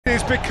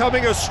Is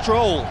becoming a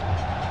stroll.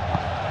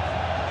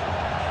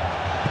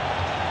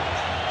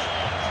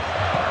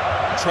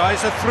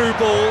 Tries a through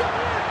ball.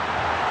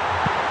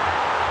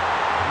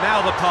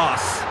 Now the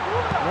pass.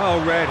 Well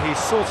read, he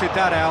sorted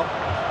that out.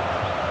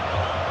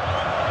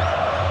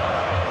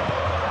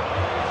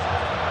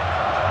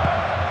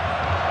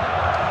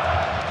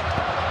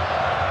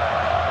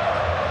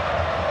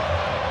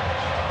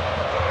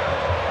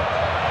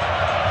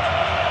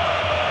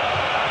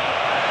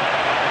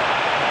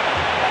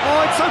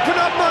 Oh, it's opened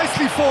up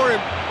nicely for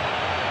him.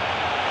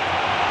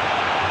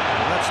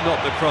 Well, that's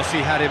not the cross he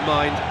had in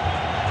mind.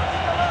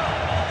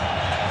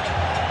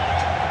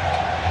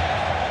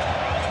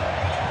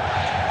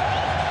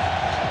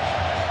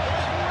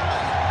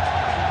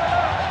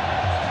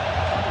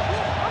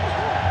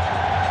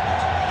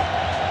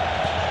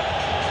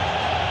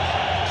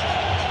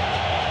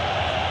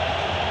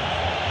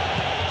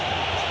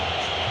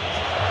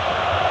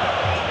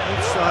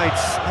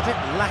 A bit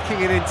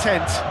lacking in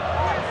intent.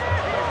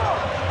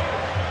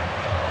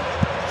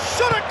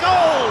 Shot at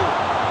goal!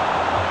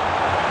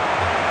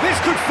 This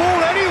could fall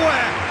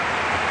anywhere.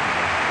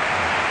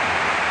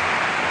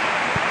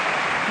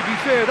 To be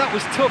fair, that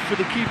was tough for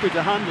the keeper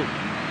to handle.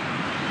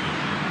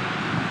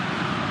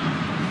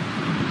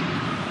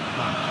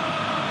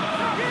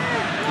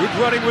 Good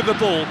running with the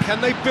ball. Can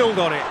they build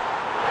on it?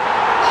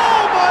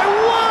 Oh my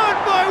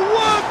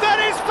word, that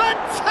is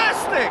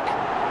fantastic!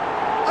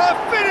 A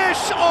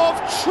finish of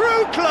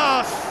true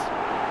class!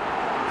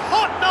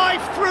 Hot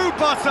knife through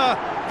butter,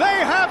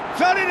 they have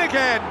done it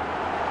again!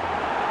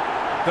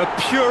 The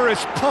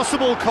purest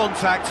possible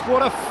contact,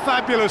 what a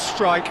fabulous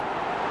strike!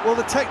 Well,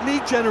 the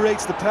technique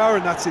generates the power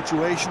in that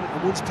situation,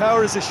 and once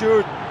power is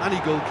assured, any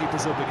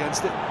goalkeeper's up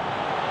against it.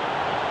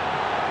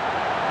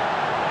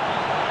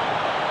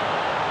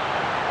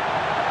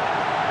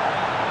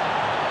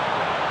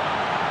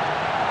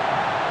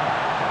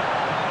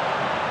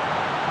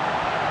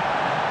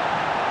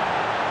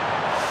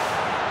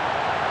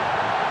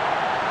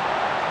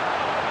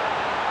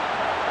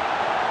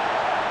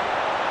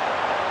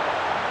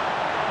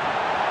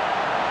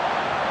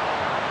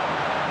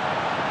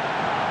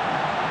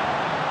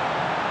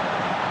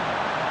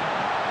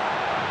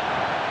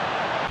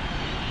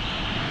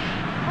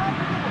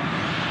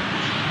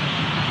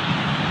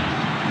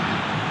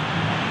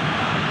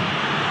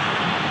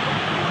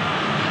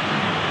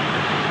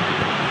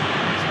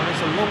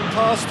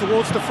 Pass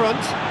towards the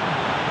front.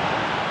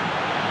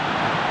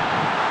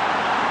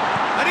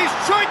 And he's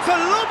trying to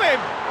lob him!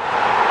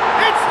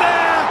 It's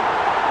there!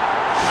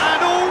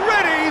 And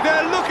already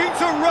they're looking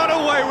to run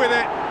away with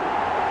it.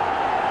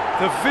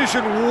 The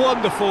vision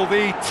wonderful,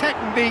 the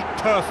technique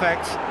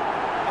perfect.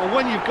 And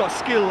when you've got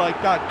skill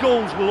like that,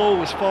 goals will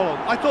always follow.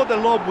 I thought the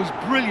lob was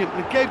brilliant.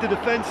 It gave the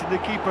defence and the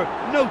keeper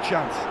no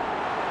chance.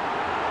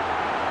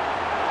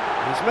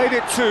 He's made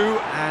it two,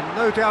 and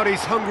no doubt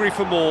he's hungry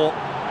for more.